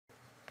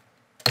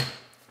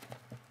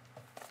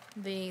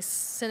The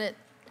Senate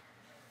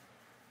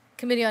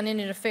Committee on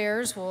Indian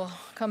Affairs will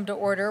come to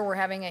order. We're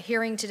having a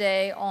hearing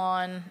today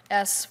on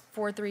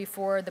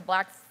S-434, the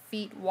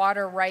Blackfeet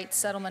Water Rights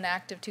Settlement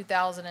Act of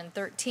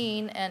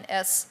 2013, and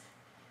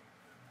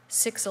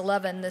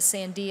S-611, the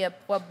Sandia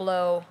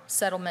Pueblo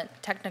Settlement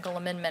Technical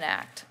Amendment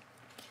Act.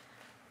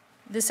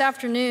 This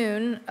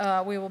afternoon,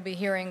 we will be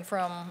hearing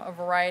from a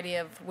variety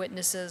of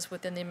witnesses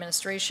within the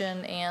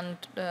administration and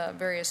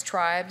various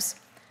tribes.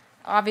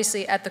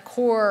 Obviously, at the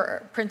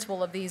core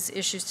principle of these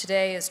issues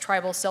today is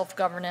tribal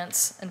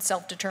self-governance and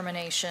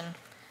self-determination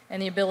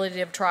and the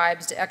ability of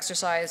tribes to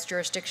exercise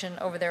jurisdiction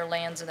over their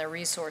lands and their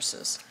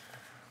resources.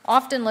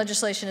 Often,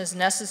 legislation is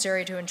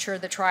necessary to ensure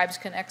that tribes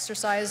can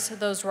exercise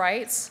those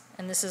rights,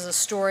 and this is a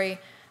story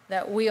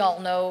that we all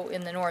know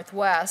in the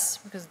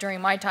Northwest, because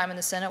during my time in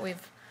the Senate,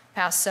 we've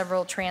passed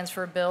several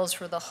transfer bills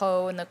for the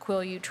Hoh and the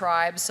Quileute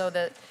tribes so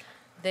that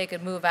they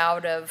could move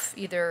out of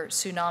either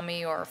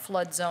tsunami or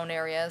flood zone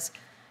areas.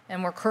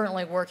 And we're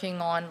currently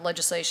working on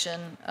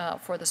legislation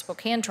for the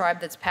Spokane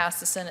tribe that's passed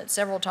the Senate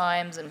several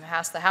times and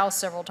passed the House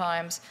several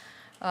times,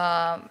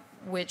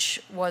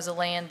 which was a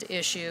land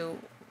issue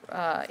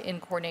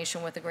in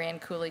coordination with the Grand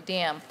Coulee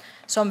Dam.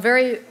 So I'm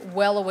very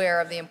well aware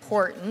of the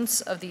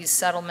importance of these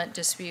settlement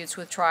disputes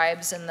with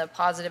tribes and the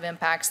positive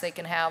impacts they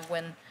can have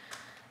when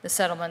the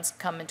settlements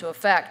come into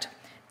effect.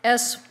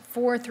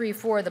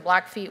 S-434, the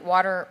Blackfeet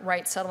Water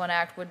Rights Settlement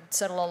Act, would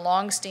settle a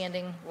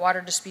long-standing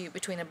water dispute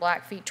between the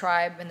Blackfeet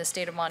tribe and the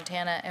state of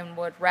Montana and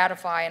would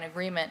ratify an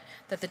agreement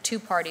that the two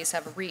parties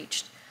have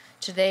reached.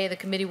 Today, the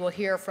committee will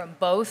hear from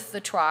both the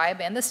tribe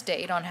and the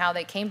state on how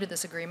they came to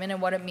this agreement and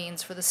what it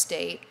means for the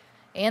state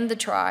and the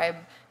tribe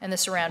and the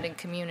surrounding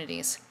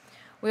communities.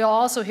 We'll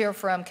also hear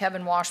from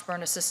Kevin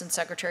Washburn, Assistant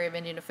Secretary of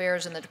Indian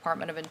Affairs in the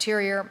Department of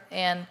Interior,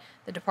 and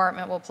the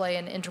department will play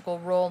an integral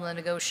role in the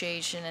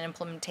negotiation and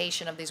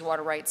implementation of these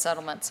water rights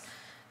settlements.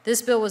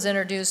 This bill was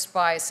introduced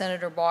by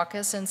Senator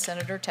Baucus and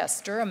Senator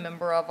Tester, a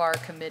member of our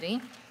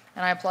committee,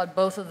 and I applaud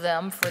both of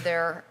them for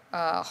their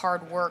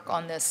hard work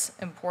on this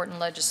important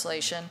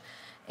legislation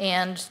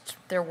and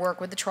their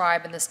work with the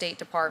tribe and the State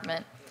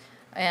Department,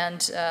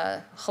 and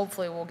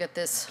hopefully we'll get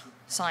this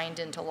signed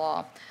into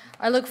law.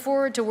 I look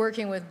forward to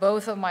working with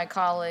both of my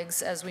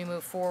colleagues as we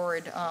move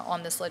forward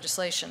on this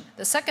legislation.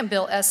 The second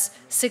bill,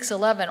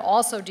 S-611,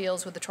 also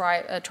deals with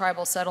the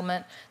tribal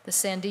settlement, the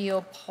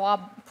Sandia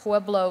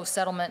Pueblo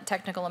Settlement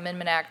Technical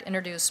Amendment Act,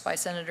 introduced by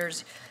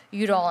Senators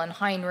Udall and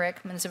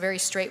Heinrich, and it's a very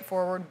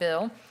straightforward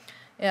bill.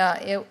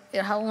 It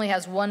only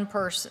has one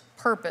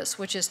purpose,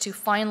 which is to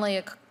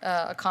finally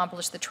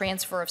accomplish the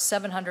transfer of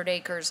 700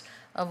 acres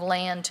of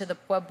land to the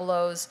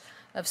Pueblos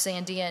of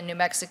Sandia in New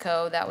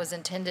Mexico that was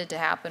intended to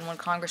happen when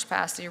Congress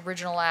passed the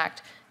original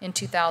act in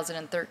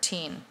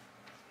 2013.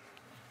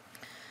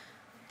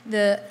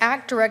 The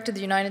act directed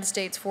the United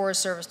States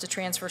Forest Service to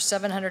transfer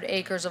 700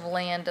 acres of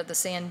land of the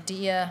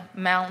Sandia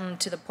Mountain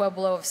to the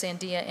Pueblo of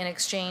Sandia in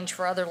exchange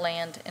for other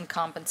land and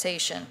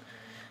compensation.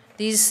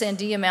 These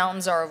Sandia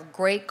Mountains are of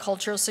great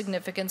cultural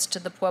significance to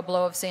the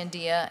Pueblo of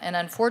Sandia, and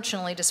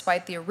unfortunately,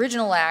 despite the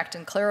original act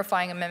and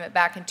clarifying amendment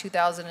back in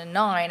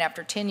 2009,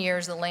 after 10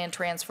 years, the land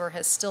transfer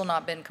has still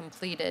not been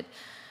completed.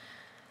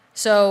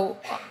 So,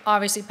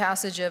 obviously,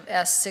 passage of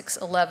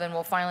S-611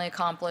 will finally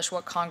accomplish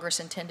what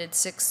Congress intended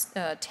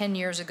 10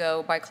 years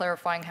ago by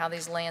clarifying how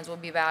these lands will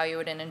be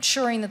valued and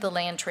ensuring that the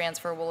land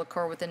transfer will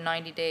occur within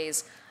 90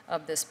 days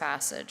of this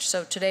passage.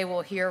 So today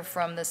we'll hear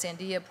from the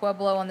Sandia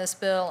Pueblo on this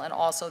bill and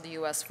also the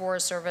U.S.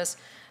 Forest Service,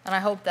 and I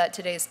hope that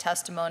today's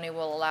testimony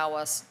will allow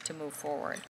us to move forward.